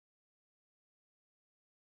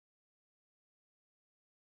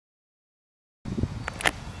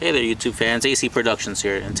Hey there YouTube fans, AC Productions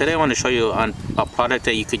here, and today I want to show you on a product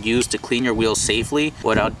that you could use to clean your wheels safely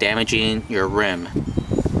without damaging your rim.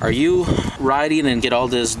 Are you riding and get all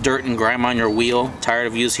this dirt and grime on your wheel? Tired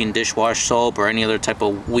of using dishwash soap or any other type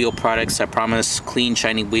of wheel products that promise clean,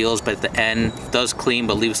 shiny wheels, but at the end does clean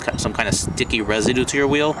but leaves some kind of sticky residue to your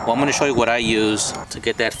wheel? Well, I'm going to show you what I use to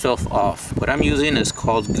get that filth off. What I'm using is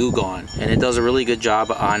called Goo-Gone, and it does a really good job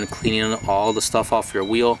on cleaning all the stuff off your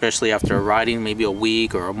wheel, especially after riding maybe a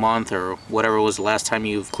week or a month or whatever was the last time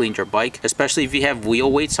you've cleaned your bike. Especially if you have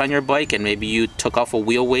wheel weights on your bike and maybe you took off a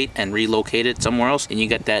wheel weight and relocated it somewhere else and you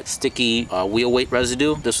get that sticky wheel weight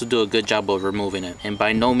residue. This will do a good job of removing it. And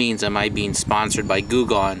by no means am I being sponsored by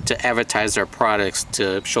Goo-Gone to advertise their products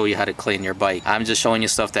to show you how to clean your bike. I'm just showing you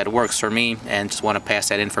stuff that works for me and just want to pass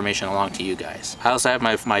that information along to you guys. I also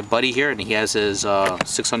have my buddy here, and he has his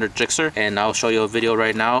 600 Gixxer, and I'll show you a video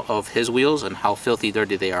right now of his wheels and how filthy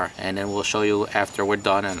dirty they are, and then we'll show you after we're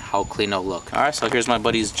done and how clean they'll look. Alright, so here's my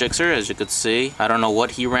buddy's Gixxer. As you can see, I don't know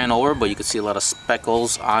what he ran over, but you can see a lot of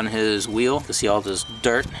speckles on his wheel. You can see all this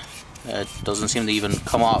dirt. It doesn't seem to even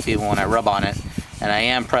come off even when I rub on it, and I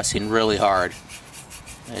am pressing really hard.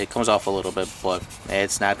 It comes off a little bit, but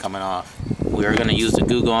it's not coming off. We are going to use the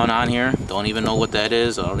Goo-Gone on here. Don't even know what that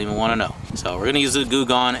is. I don't even want to know. So we're going to use the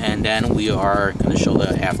Goo-Gone, and then we are going to show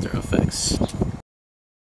the after effects.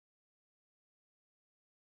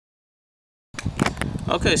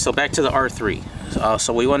 Okay, so back to the R3.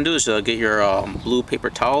 So what you want to do is get your blue paper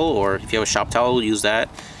towel, or if you have a shop towel, use that.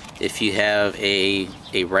 If you have a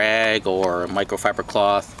rag or a microfiber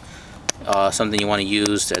cloth, something you want to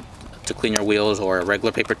use to clean your wheels, or a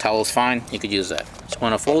regular paper towel is fine, you could use that. Just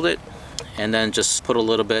want to fold it and then just put a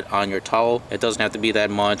little bit on your towel. It doesn't have to be that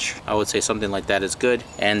much. I would say something like that is good,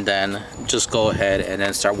 and then just go ahead and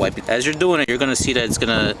then start wiping. As you're doing it, you're gonna see that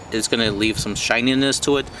it's gonna leave some shininess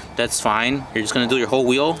to it. That's fine. You're just gonna do your whole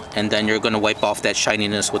wheel, and then you're gonna wipe off that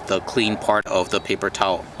shininess with the clean part of the paper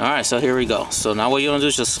towel. All right, so here we go. So now what you want to do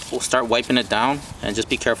is just start wiping it down, and just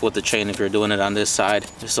be careful with the chain if you're doing it on this side.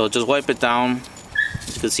 So just wipe it down.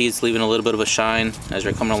 As you can see, it's leaving a little bit of a shine as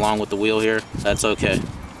you're coming along with the wheel here. That's okay.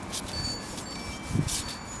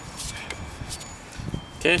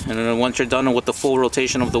 Okay, and then once you're done with the full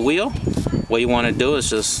rotation of the wheel, what you want to do is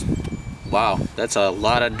just, wow, that's a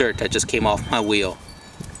lot of dirt that just came off my wheel.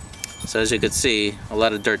 So as you can see, a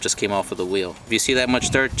lot of dirt just came off of the wheel. If you see that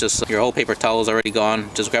much dirt, just your whole paper towel is already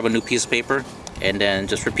gone. Just grab a new piece of paper and then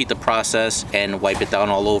just repeat the process and wipe it down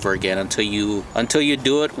all over again until you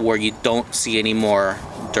do it where you don't see any more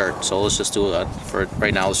dirt. So let's just do it for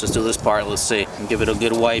right now. Let's just do this part. Let's see, and give it a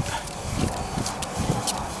good wipe.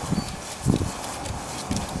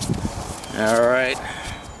 Alright,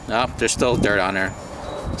 nope, there's still dirt on there.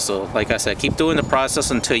 So like I said, keep doing the process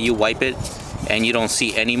until you wipe it and you don't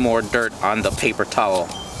see any more dirt on the paper towel.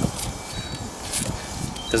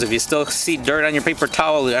 Because if you still see dirt on your paper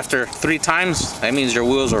towel after 3 times, that means your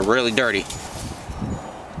wheels are really dirty.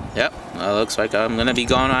 Yep, it looks like I'm going to be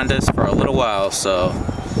going on this for a little while, so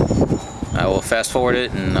I will fast forward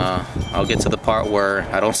it, and I'll get to the part where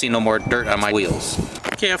I don't see no more dirt on my wheels.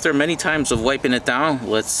 Okay, after many times of wiping it down,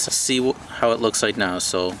 let's see how it looks like now.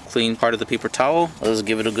 So clean part of the paper towel. Let's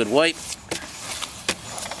give it a good wipe.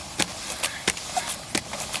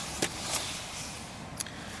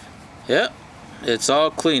 Yep, it's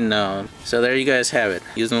all clean now. So there you guys have it.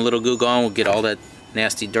 Using a little Goo-Gone will get all that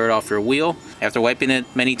nasty dirt off your wheel. After wiping it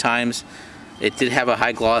many times, it did have a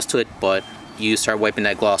high gloss to it, but you start wiping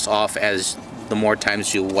that gloss off as the more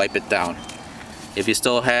times you wipe it down. If you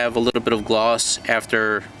still have a little bit of gloss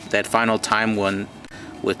after that final time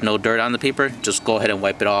with no dirt on the paper, just go ahead and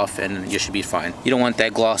wipe it off and you should be fine. You don't want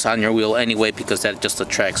that gloss on your wheel anyway, because that just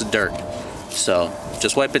attracts dirt. So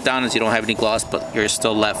just wipe it down as you don't have any gloss, but you're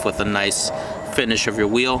still left with a nice finish of your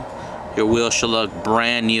wheel. Your wheel should look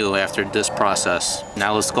brand new after this process.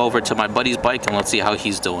 Now let's go over to my buddy's bike and let's see how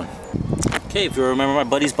he's doing. Okay, if you remember my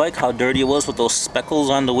buddy's bike, how dirty it was with those speckles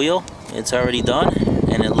on the wheel, it's already done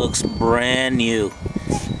and it looks brand new.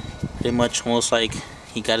 Pretty much almost like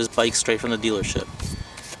he got his bike straight from the dealership.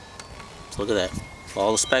 So look at that.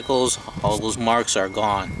 All the speckles, all those marks are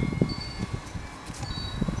gone.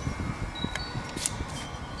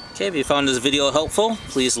 Okay, if you found this video helpful,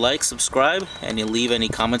 please like, subscribe, and you leave any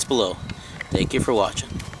comments below. Thank you for watching.